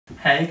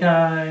Hey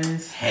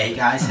guys! Hey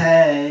guys,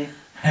 hey!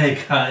 Hey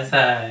guys,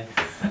 hey!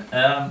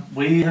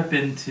 We have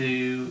been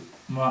to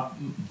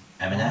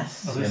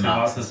M&S?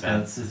 Marks and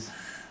Spencer's.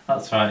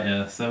 That's right,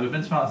 yeah. So we've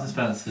been to Marks and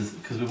Spencer's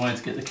because we wanted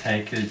to get the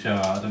cake in a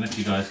jar. I don't know if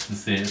you guys can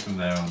see it from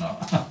there or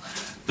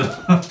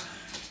not.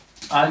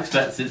 I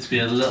expect it to be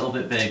a little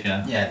bit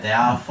bigger. Yeah, they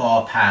are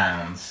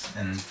 £4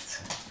 and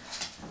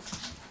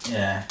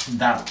yeah,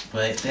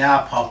 but they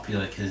are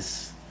popular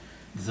because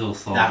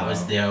that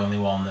was the only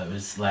one that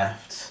was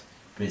left.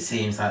 But it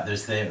seems like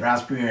there's the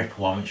raspberry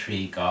ripple one which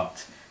we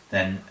got,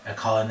 then a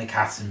Colin the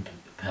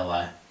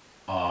Caterpillar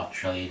or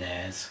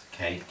Trillionaire's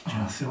cake.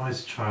 Oh, I think I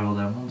always try all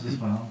them ones as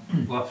well.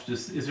 We'll have to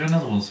is there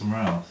another one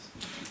somewhere else?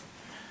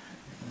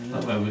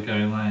 That where we're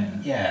going later?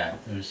 Yeah,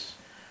 there's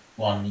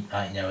one,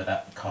 like, with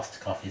that Costa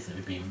coffees that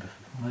we've been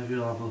before. Maybe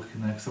I'll have a look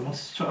in there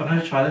because I've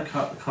never tried the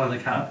Colin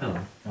the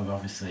Caterpillar. Oh,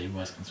 obviously,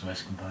 worst comes to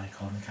worst, can buy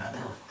Colin the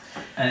Caterpillar.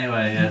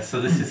 Anyway, yeah,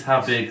 so this is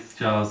how big the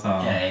jars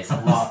are. Yeah, it's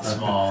a lot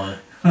smaller.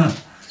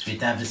 So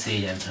we'd never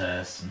see it in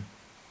person.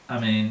 I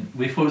mean,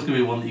 we thought it was going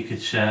to be one that you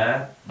could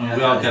share. I mean, Yeah,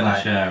 we are going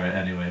to share it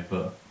anyway,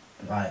 but...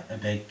 Like a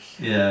big...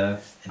 Yeah.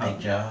 A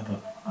big jar,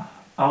 but...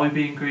 Are we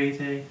being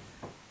greedy?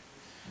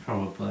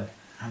 Probably.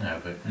 I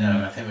know, but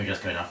no, I think we're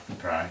just going off the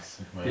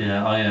price.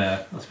 Yeah, oh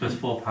yeah. I suppose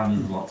 £4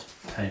 is a lot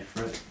to pay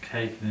for it.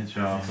 Cake in a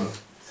jar, yeah.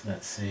 but... So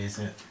let's see, is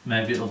it...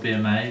 Maybe it'll be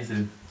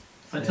amazing.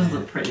 But it does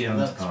look pretty on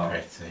the top. It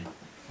looks pretty.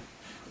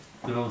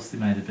 They've obviously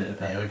made a bit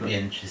of it. It would be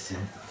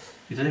interesting.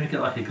 You don't even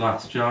get like a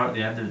glass jar at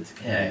the end of it to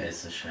keep. Yeah, it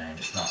is a shame.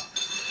 It's not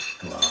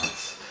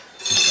glass.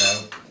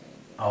 So,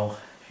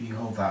 if you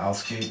hold that, I'll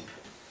scoop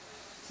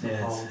the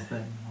whole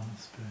thing on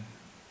a spoon.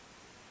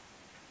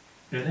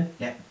 Really?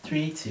 Yep.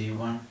 3, 2,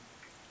 1.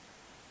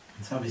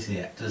 It's obviously,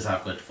 it does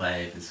have good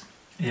flavours.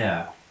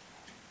 Yeah.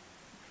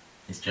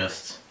 It's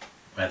just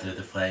whether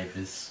the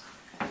flavours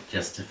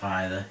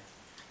justify the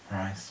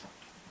price.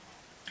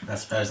 I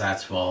suppose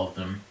out of all of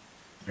them,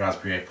 the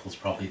raspberry ripple's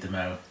probably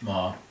the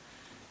more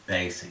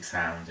basic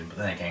sounding, but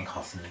then again,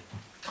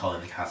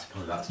 Colin the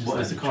Caterpillar, that's just... What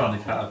is the Colin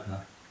the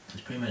Caterpillar?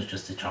 It's pretty much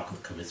just a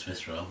chocolate covered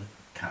Swiss roll with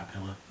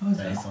caterpillar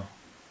base on.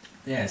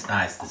 Yeah, it's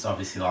nice. There's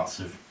obviously lots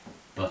of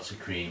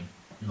buttercream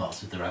and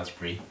lots of the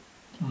raspberry.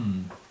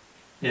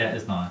 Yeah,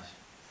 it's nice.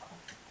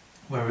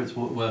 Whether it's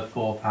worth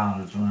 £4, I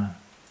don't know.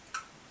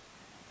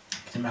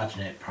 I can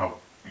imagine it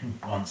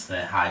once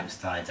the hype's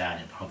died down,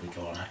 it'd probably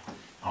go on an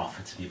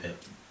offer to be a bit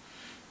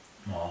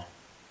more.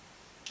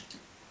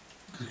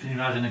 Because can you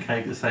imagine a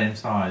cake the same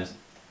size,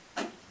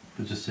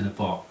 but just in a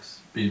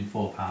box, being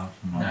 £4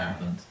 from Marks and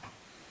Spencer's?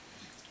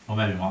 Or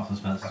maybe Marks and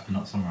Spencer's, but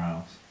not somewhere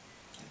else.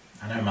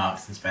 I know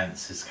Marks and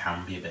Spencer's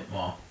can be a bit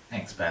more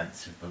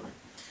expensive, but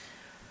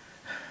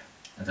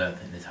I don't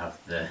think they'd have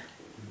the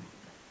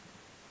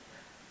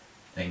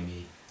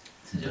thingy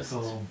to just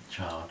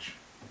charge.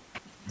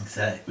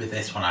 Except with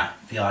this one, I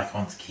feel like I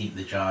want to keep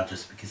the jar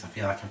just because I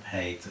feel like I've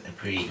paid a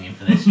premium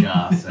for this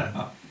jar.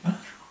 So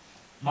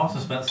Marks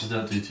and Spencer's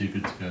don't do too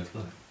good to go, do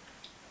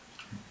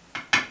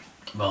they?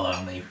 Well,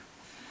 only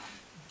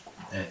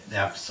they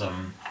have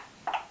some,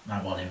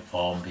 like one in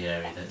Formby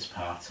area that's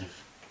part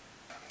of.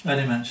 I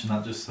only mention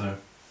that just so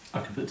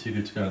I can put too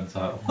good to go in the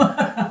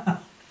title.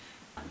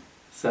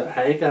 So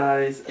hey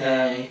guys,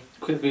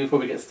 quickly before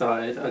we get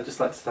started, I'd just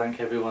like to thank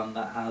everyone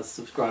that has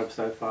subscribed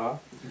so far.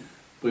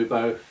 We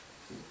both,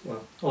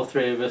 well, all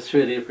three of us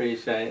really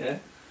appreciate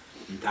it.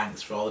 And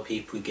thanks for all the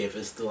people who give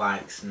us the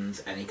likes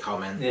and any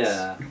comments.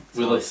 Yeah,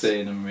 we love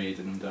seeing them,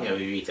 reading them, don't we? Yeah,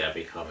 we read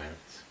every comment.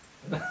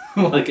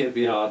 Like it'd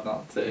be hard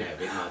not to. Yeah, it'd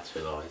be hard to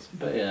avoid.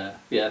 But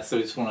yeah, so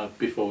we just want to,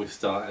 before we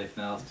start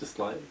anything else, just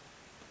like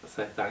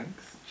say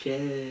thanks.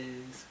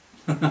 Cheers.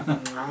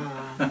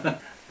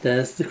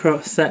 There's the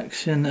cross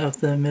section of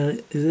the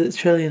is it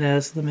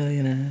Trillionaires or the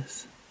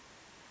Millionaires?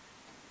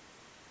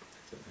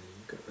 I don't know,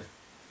 you've got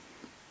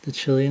the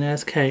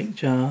Trillionaires cake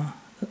jar.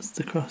 That's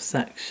the cross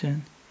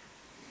section.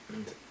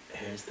 And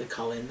here's the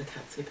Colin the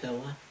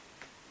Caterpillar.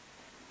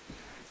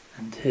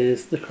 And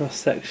here's the cross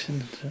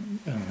section.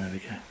 Oh, there we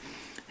go.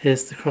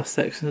 Here's the cross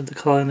section of the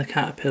Colin the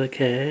Caterpillar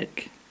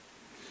cake.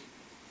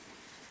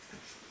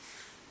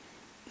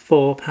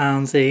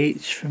 £4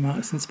 each from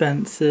Marks and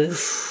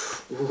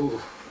Spencer's.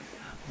 Ooh.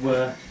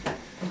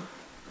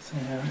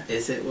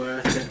 Is it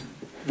worth it?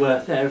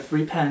 Worth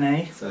every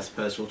penny. So I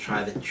suppose we'll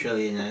try the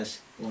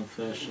Trillionaires one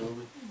first, shall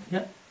we?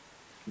 Yep.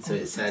 So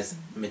it says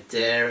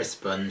Madeira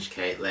sponge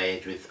cake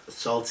laid with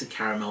salted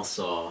caramel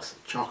sauce,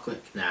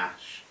 chocolate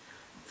ganache,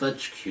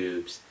 fudge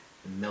cubes,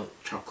 and milk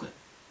chocolate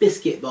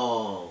biscuit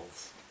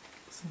balls.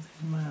 Something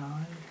in my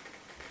eye.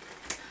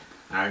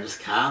 I just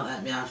can't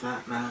let me have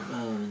that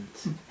moment.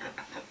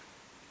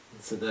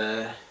 So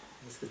there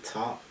is the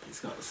top. It's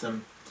got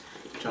some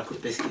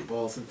chocolate biscuit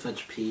balls and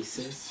fudge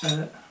pieces.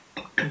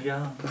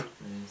 Yeah.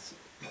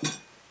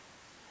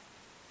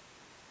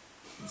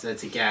 So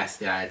to guess,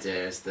 the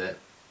idea is that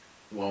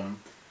one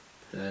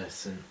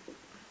person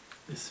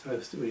is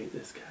supposed to eat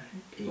this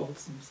cake.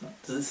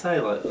 Does it say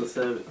like the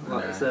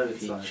serving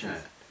size?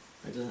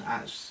 It doesn't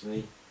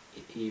actually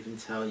even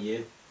tell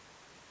you.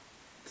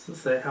 Doesn't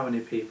say how many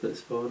people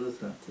it's for, does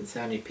it? It doesn't say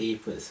how many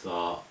people it's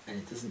for, and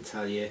it doesn't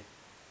tell you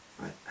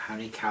like how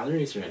many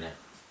calories are in it.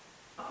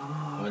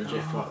 Oh, I wonder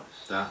if what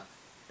that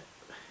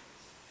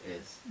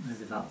is.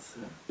 Maybe that's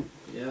it.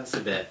 Yeah, that's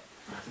a bit.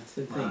 I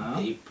didn't think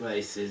the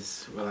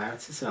places were allowed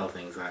to sell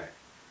things like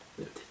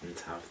that didn't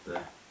have the.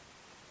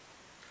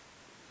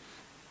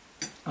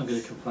 I'm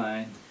going to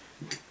complain.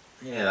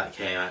 Yeah, that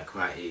came out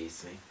quite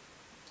easy.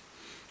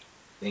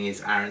 Thing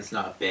is, Aaron's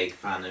not a big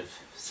fan of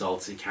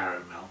salted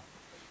caramel,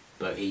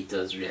 but he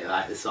does really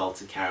like the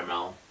salted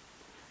caramel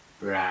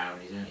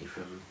brownie, don't he?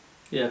 From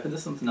yeah, but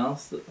there's something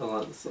else that I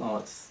like.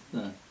 It's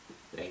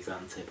eggs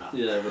antibiotics.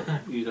 Yeah,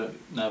 but you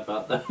don't know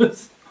about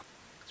those.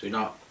 So we're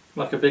not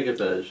like a bigger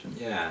version.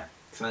 Yeah,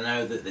 because I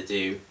know that they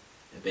do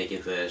a bigger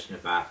version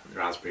of that, the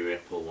Raspberry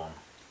Ripple one.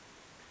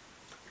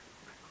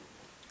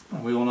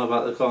 And we all know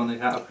about the Colony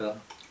Caterpillar.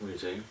 We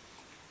do.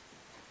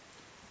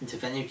 And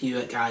have any of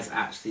you guys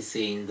actually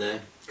seen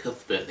the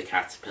Cuthbert the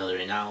Caterpillar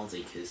in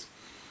Aldi? Because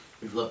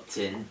we've looked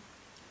in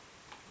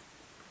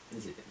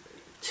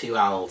 2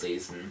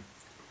 Aldis and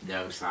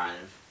no sign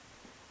of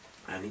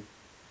any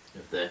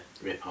of the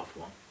rip-off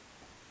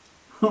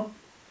one.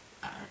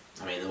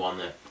 I mean the one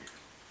that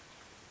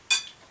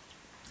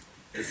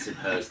is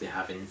supposedly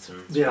having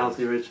some... The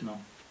Aldi original.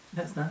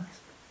 That's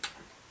nice.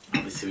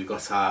 Obviously we've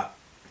got our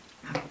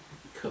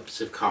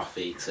cups of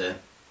coffee to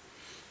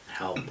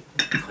help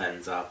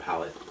cleanse our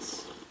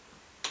palates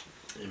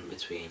in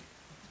between.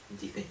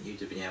 Do you think you'd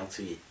have been able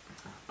to eat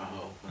a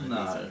whole one of these?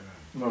 No,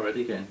 I'm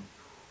already getting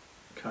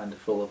kind of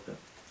full of it.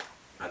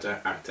 I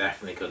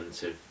definitely couldn't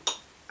have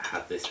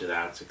had this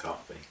without a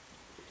coffee.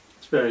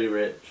 It's very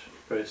rich,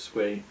 very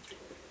sweet.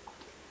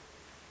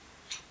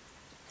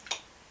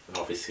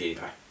 Obviously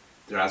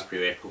the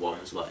Raspberry Ripple one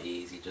was a lot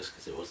easier just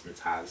because it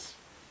wasn't as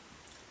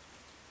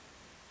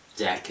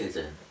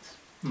decadent.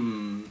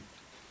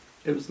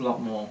 It was a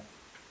lot more...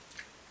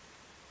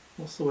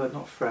 What's the word?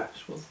 Not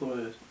fresh. What's the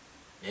word?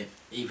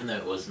 Even though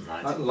it wasn't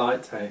like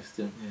light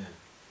tasting. Yeah.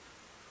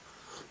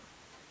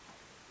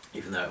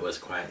 Even though it was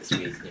quite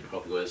sweet, and it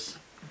probably was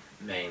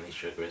mainly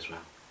sugar as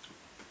well.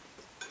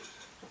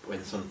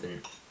 When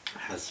something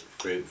has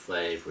fruit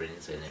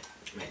flavourings in it,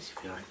 it makes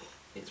you feel like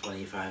it's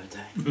 25 a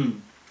day.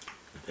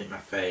 I think my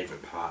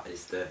favourite part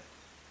is the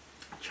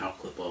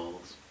chocolate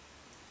balls.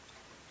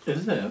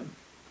 Is it?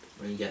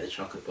 When you get the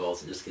chocolate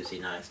balls, it just gives you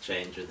a nice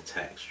change of the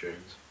texture.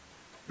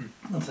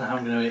 That's how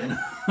I'm going to eat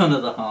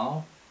another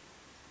half.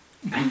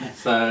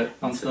 So,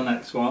 on to the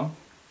next one.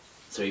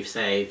 So we've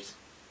saved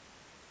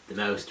the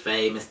most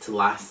famous to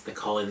last, the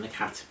Colin the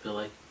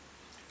Caterpillar.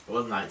 I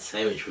wouldn't like to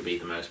say which would be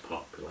the most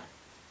popular.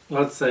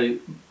 I'd say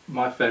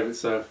my favourite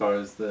so far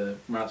is the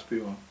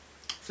raspberry one.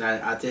 So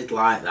I did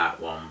like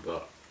that one,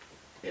 but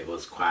it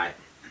was quite...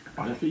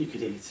 I don't think you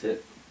could eat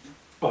it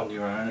on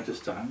your own, I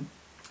just don't.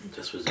 It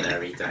just was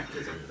very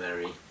decadent,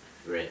 very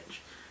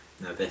rich.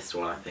 Now this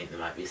one, I think they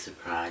might be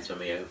surprised when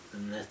we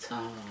open the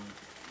top.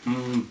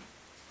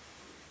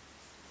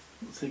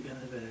 What's it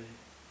gonna be?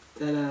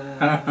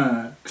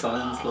 Ta-da!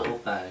 Colin's little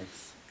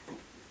face.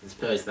 I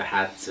suppose they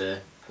had to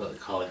put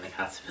Colin the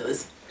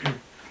Caterpillar's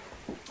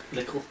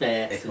little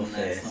face in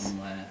there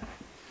somewhere.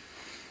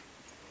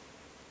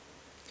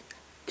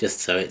 Just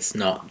so it's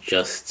not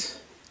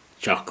just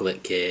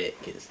chocolate cake.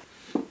 It's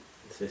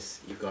this.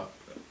 You've got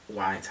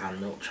white and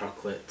milk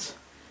chocolate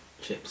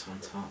chips on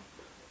top,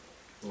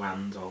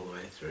 land all the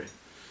way through.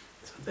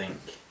 So I think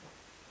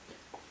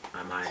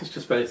I might. It's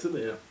just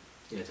basically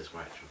just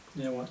white chocolate.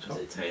 Yeah, white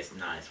chocolate. Does it taste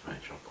nice,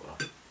 white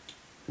chocolate?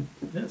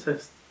 Yeah, it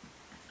tastes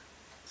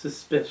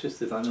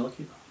suspiciously like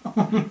Milky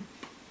Bar.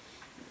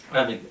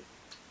 I mean,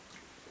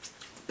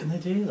 can they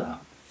do that?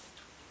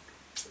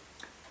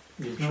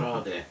 You've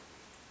tried it.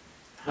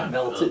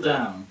 Melt it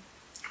down.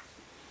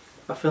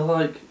 I feel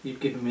like you've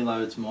given me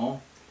loads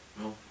more.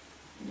 Oh.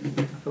 I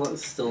feel like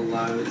there's still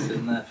loads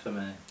in there for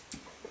me.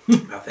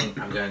 I think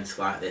I'm going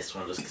to like this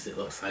one just because it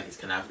looks like it's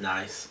going to have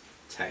nice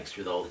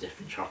texture with all the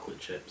different chocolate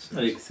chips.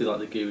 Oh, you can see like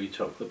the gooey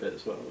chocolate bit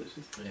as well, which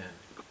is... Yeah.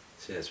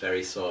 So it's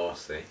very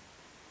saucy.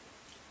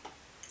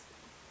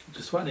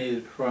 Just what I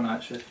needed for a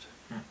night shift.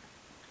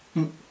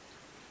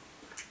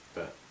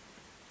 But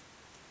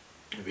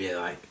I really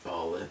like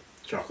all the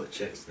chocolate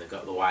chips, and they've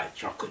got the white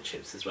chocolate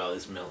chips as well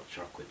as milk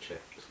chocolate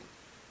chips.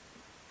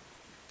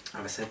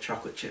 Have I said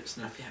chocolate chips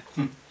enough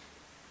yet?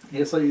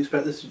 Yeah, it's like you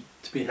expect this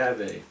to be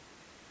heavy,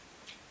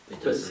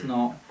 but it's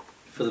not.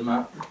 For the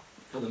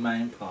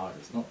main part,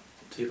 it's not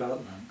too bad,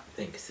 man. I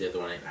think it's the other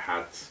one. It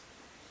had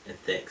a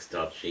thick,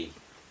 stodgy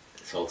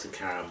salted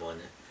caramel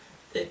and a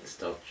thick,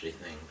 stodgy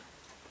thing.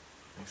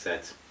 Like I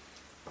said,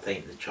 I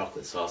think the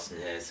chocolate sauce in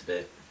here is a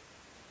bit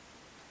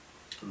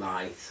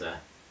lighter.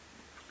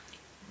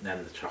 And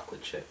then the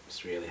chocolate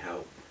chips really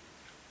help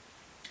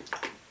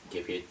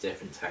give you a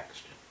different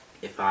texture.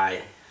 If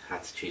I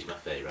had to choose my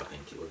favourite, I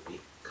think it would be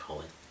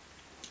Colin.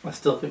 I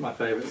still think my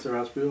favourite's the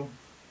raspberry one.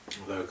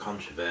 Although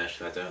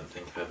controversial, I don't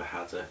think I've ever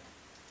had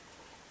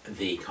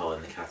the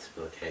Colin the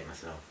Caterpillar cake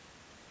myself.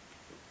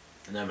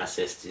 I know my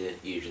sister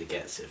usually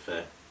gets it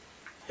for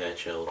her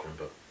children,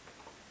 but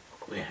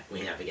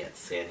we never get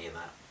to see any of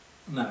that.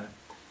 No.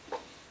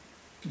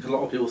 A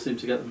lot of people seem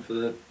to get them for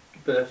their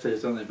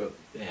birthdays, don't they? But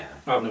Yeah.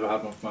 I've never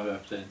had one for my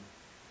birthday.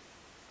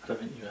 I don't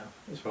think you have,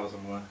 as far as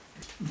I'm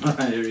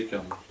aware. Here he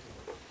comes.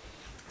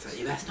 So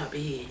you best not be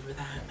eating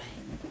without me.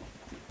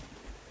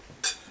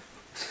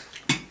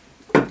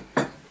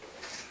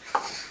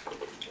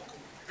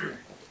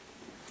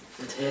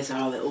 And here's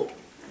our little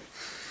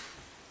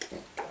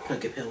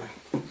bugger pillow.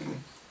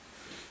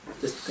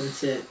 Just come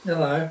to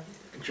Hello.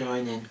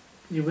 join in.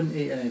 You wouldn't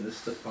eat any of this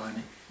stuff,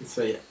 Viney.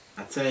 So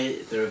I'd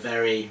say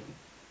they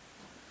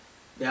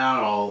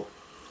are all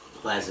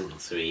pleasant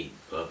to eat,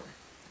 but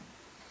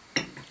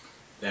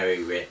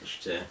very rich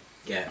to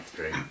get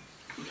through.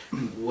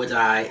 Would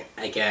I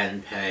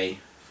again pay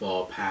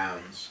 £4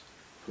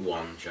 for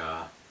one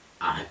jar?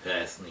 I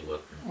personally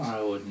wouldn't.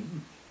 I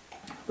wouldn't.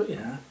 But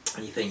yeah.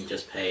 And you think you're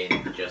just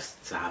paying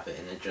just to have it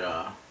in a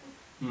jar?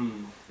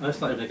 It's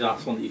not even a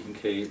glass one that you can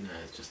keep. No,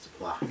 it's just a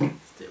plastic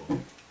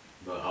still.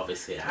 But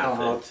obviously it How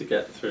had hard the to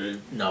get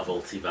through.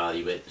 novelty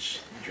value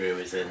which Drew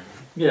is in.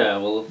 Yeah,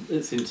 well,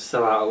 it seems to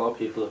sell out. A lot of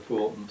people have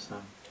bought them, so.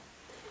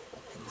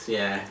 So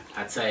yeah,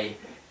 I'd say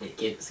it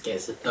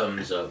gets a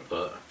thumbs up,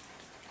 but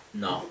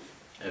not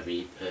a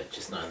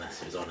repurchase, not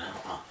unless it was on an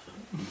offer.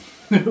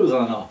 It was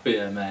on offer,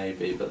 yeah,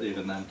 maybe, but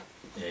even then.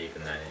 Yeah,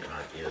 even then it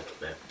might be a little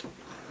bit.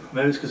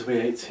 Maybe it's because we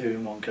ate 2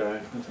 in one go. I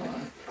don't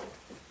know.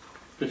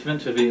 But if you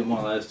meant to have eaten one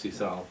of those two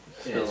yourself,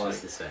 Yeah, it's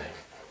just the same.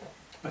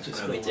 I just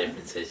The only feel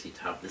difference is you'd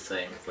have the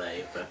same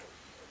flavour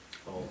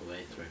all the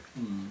way through.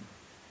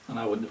 And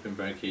I wouldn't have been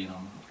very keen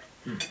on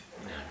that.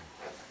 Yeah.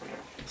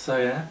 So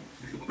yeah,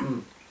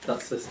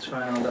 that's us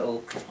trying our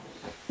little.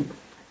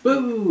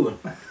 Woo!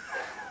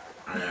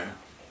 I know.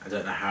 I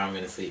don't know how I'm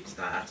going to sleep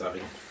tonight after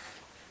having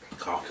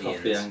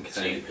coffee and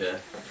cake. soup.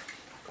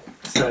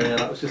 So yeah,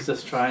 that was just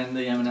us trying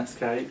the M&S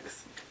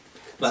cakes.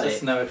 Let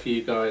us know if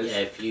you guys. Yeah,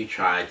 if you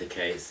tried the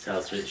cakes, tell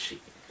us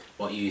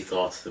what you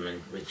thought of them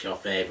and which your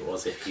favourite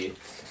was if you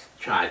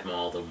tried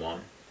more than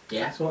one.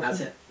 Yeah, that's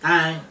it.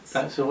 Thanks.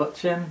 Thanks for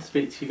watching.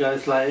 Speak to you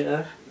guys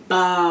later.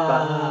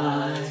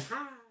 Bye.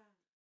 Bye.